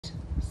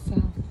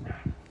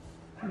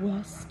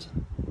West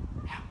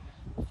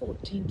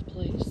 14th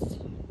place.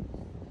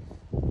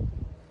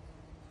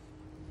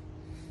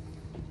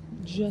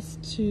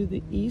 Just to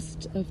the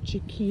east of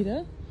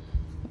Chiquita,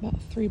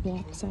 about 3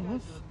 blocks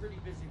off.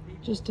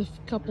 Just a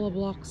couple of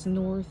blocks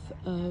north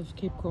of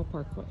Cape Coral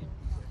Parkway.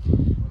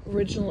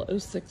 Original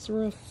 '06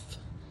 roof.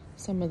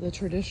 Some of the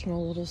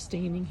traditional little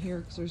staining here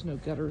because there's no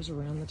gutters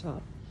around the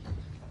top.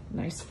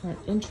 Nice front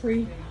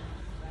entry.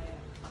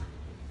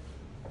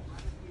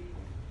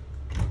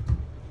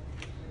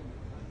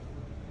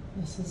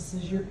 This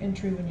is your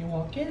entry when you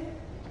walk in.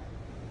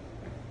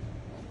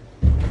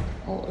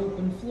 All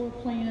open floor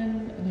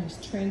plan, a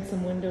nice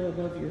transom window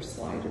above your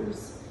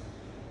sliders.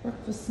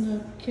 Breakfast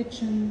nook,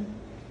 kitchen,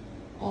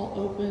 all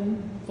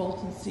open,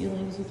 vaulted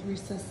ceilings with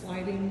recessed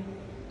lighting.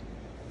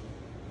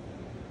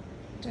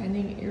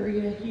 Dining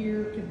area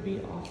here could be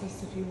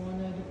office if you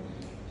wanted.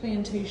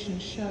 Plantation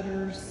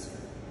shutters.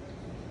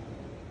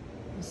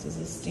 This is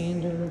a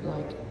standard,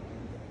 like,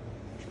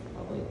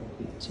 probably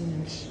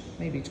 18-inch,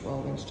 maybe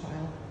 12-inch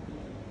tile.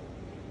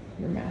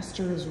 Your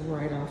master is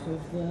right off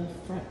of the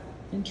front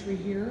entry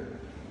here.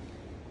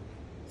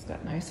 It's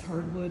got nice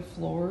hardwood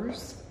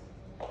floors.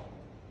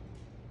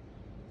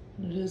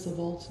 And it is a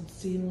vaulted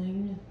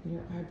ceiling,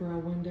 your eyebrow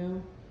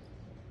window.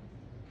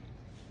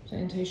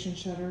 Plantation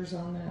shutters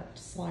on that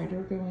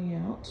slider going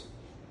out.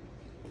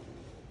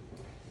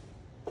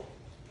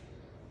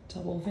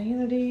 Double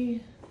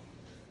vanity,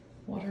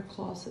 water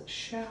closet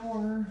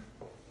shower.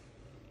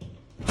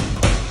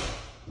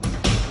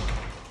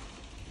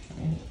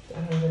 And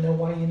I don't even know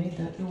why you need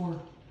that door.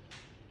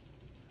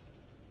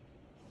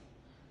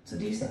 It's a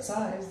decent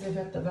size. They've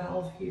got the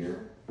valve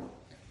here.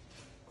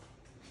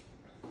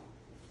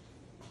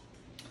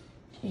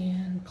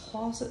 And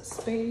closet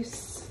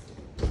space.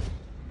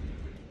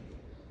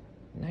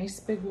 Nice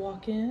big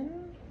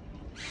walk-in.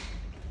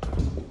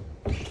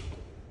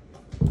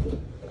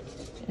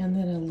 And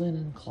then a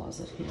linen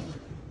closet here.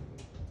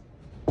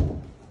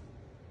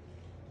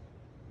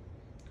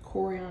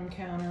 Corian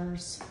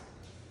counters,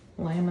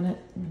 laminate.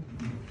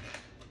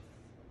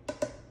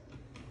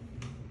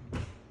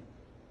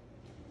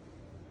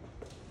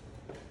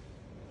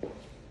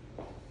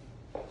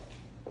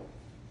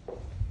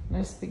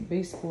 Nice big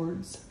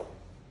baseboards.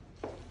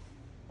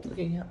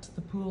 Looking out to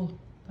the pool.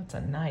 That's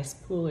a nice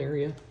pool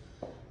area.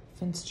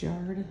 Fenced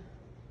yard.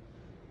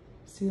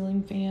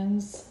 Ceiling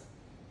fans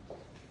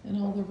in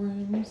all the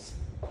rooms.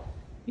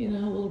 You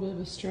know, a little bit of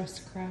a stress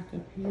crack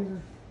up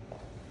here.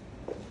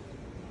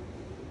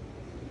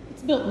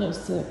 It's built in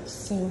 '06,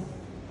 so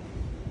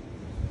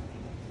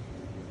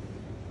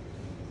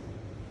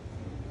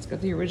it's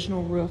got the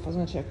original roof. I was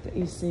gonna check the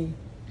AC.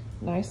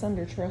 Nice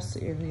under truss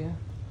area.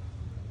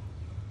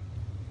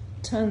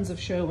 Tons of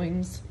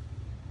showings.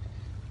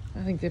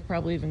 I think they've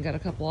probably even got a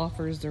couple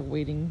offers. They're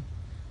waiting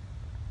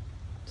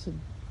to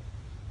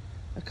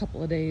a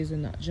couple of days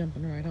and not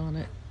jumping right on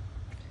it.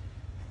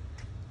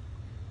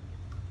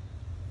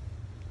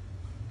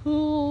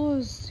 Pool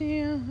is,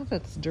 yeah, if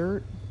it's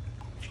dirt,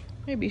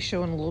 maybe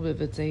showing a little bit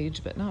of its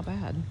age, but not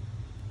bad.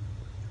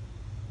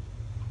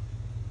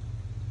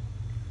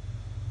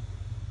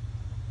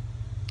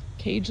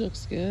 Cage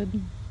looks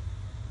good.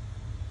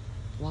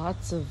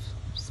 Lots of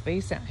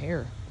space out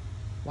here.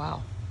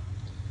 Wow.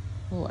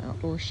 A little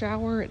outdoor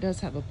shower. It does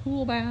have a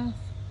pool bath.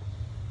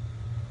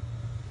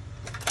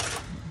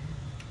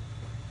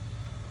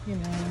 You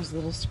know, there's a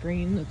little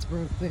screen that's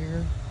broke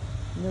there.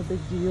 No big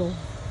deal.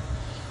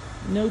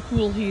 No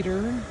pool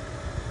heater.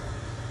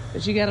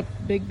 But you got a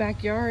big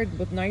backyard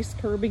with nice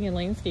curbing and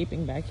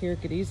landscaping back here.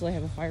 Could easily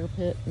have a fire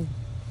pit and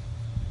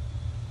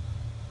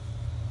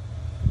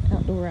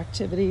outdoor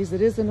activities.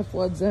 It is in a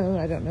flood zone.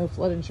 I don't know,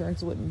 flood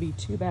insurance wouldn't be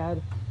too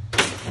bad.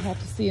 I'd have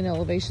to see an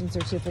elevation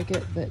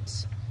certificate,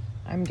 but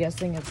I'm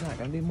guessing it's not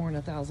going to be more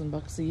than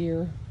 $1,000 a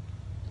year.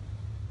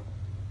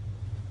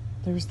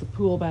 There's the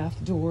pool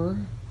bath door.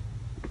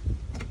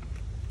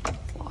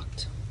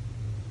 Locked.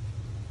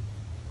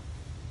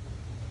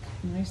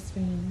 Nice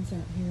fans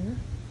out here.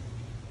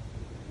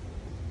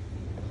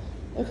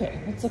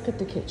 Okay, let's look at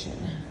the kitchen.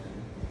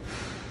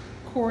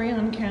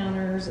 Corian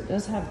counters. It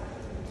does have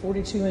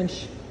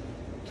 42-inch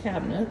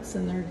cabinets,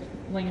 and they're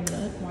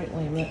laminate, white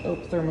laminate,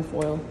 oak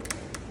thermofoil.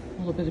 A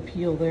little bit of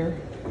peel there.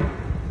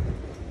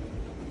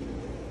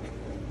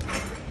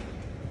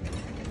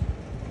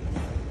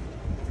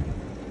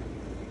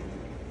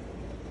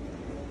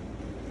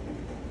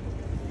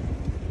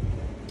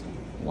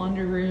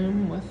 Laundry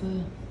room with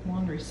a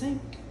laundry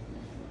sink.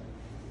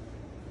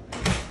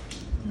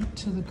 Up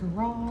to the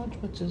garage,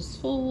 which is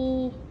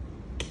full.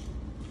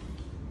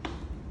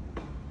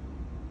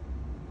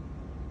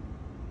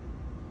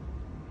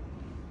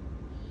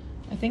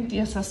 I think the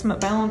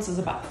assessment balance is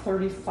about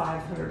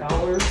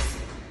 $3,500,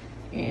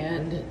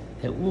 and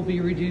it will be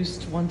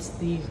reduced once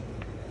the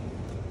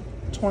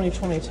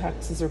 2020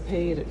 taxes are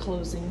paid at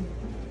closing.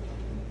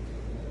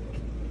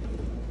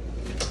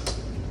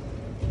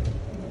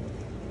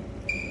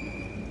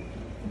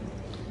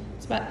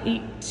 It's about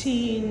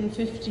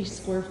 1,850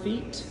 square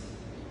feet.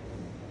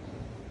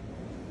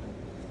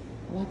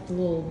 I like the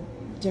little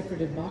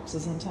decorative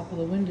boxes on top of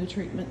the window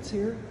treatments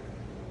here.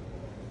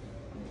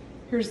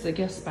 Here's the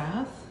guest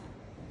bath.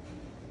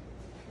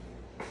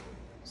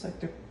 Looks like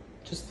they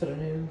just put a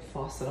new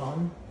faucet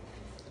on.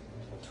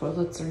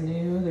 Toilets are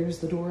new. There's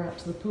the door out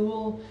to the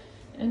pool.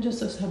 And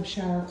just a tub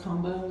shower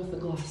combo with a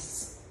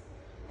glass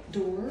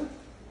door.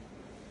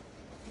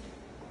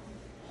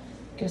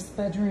 Guest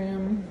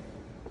bedroom.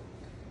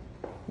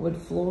 Wood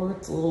floor.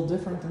 It's a little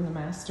different than the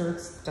master.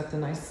 It's got the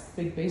nice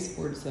big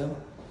baseboards though.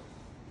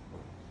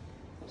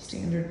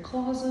 Standard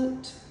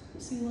closet.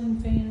 Ceiling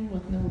fan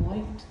with no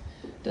light.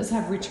 Does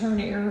have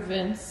return air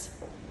vents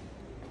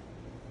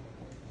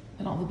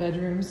in all the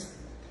bedrooms.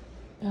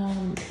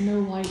 No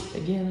light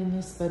again in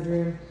this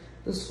bedroom.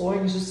 This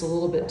flooring is just a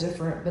little bit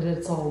different, but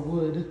it's all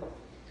wood,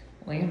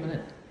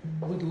 laminate,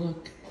 wood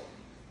look.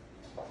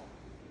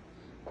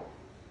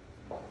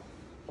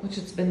 Which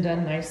it's been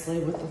done nicely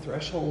with the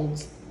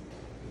thresholds.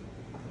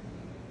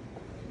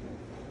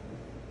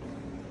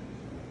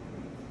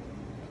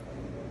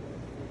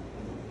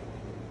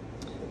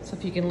 So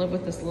if you can live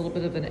with this little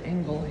bit of an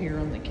angle here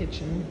on the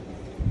kitchen.